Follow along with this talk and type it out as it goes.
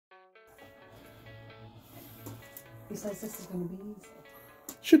He says this is going to be easy.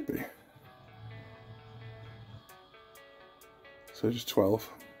 Should be. So just 12.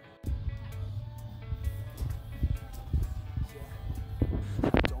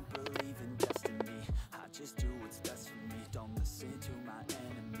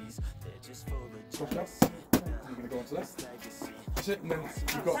 You're going to go on to that. That's it, and then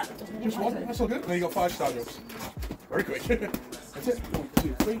you've got just one. That's all good. And then you've got 5 star jumps. Very quick. That's it. 1,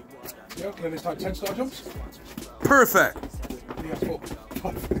 2, 3. Yeah, and then it's like 10 star jumps. Perfect. And you have 4,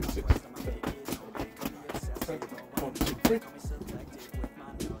 5, 6, 7, 1, 2, 3.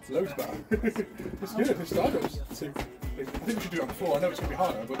 Loads better. It's good. It's star jumps. I think we should do it on the floor. I know it's going to be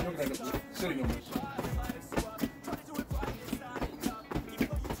harder, but you're going to end up with silly numbers.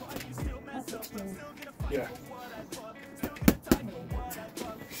 Yeah.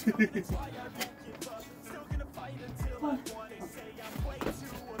 You're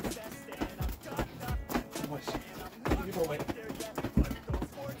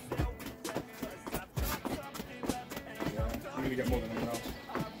going to get more than anyone else.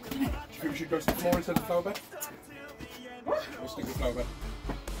 Do you think we should go to the floor instead of the flower bed? What? We'll stick with the flower bed.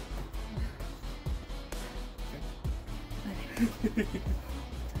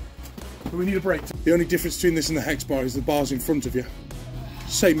 We need a break. The only difference between this and the hex bar is the bar's in front of you.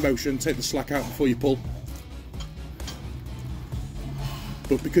 Same motion, take the slack out before you pull.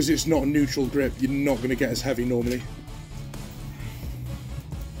 But because it's not a neutral grip, you're not going to get as heavy normally.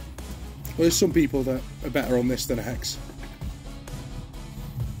 Well, there's some people that are better on this than a hex.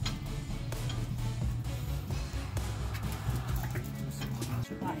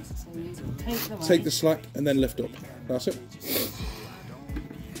 Take the slack and then lift up. That's it.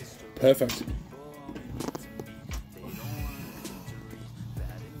 Perfect.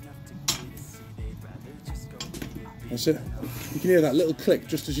 That's it. You can hear that little click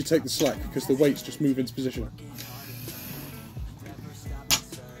just as you take the slack because the weights just move into position.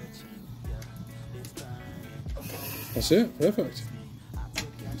 That's it. Perfect.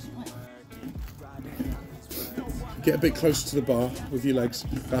 Get a bit closer to the bar with your legs.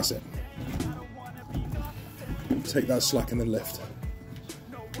 That's it. Take that slack and then lift.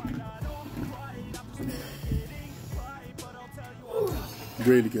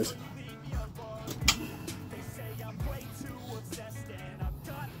 Really good.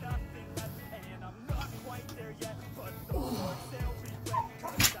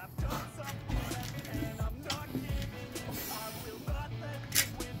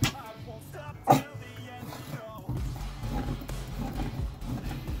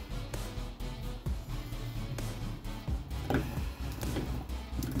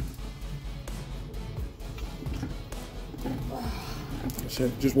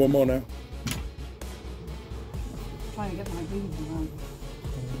 Just one more now. Trying to get my breathing around.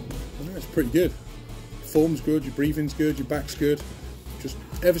 Yeah, it's pretty good. Form's good, your breathing's good, your back's good. Just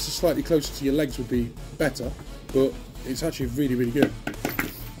ever so slightly closer to your legs would be better, but it's actually really, really good.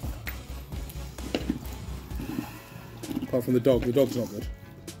 Apart from the dog's not good.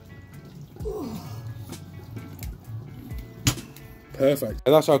 Perfect.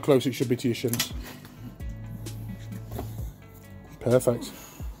 That's how close it should be to your shins. Perfect.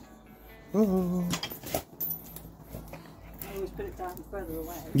 Oh. I always put it down further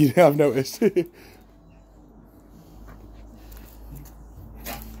away. Yeah, I've noticed. That's it.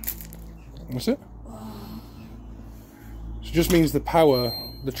 So it just means the power,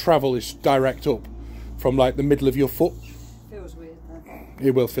 the travel is direct up from like the middle of your foot. Feels weird though.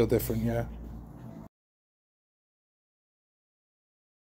 It will feel different, yeah.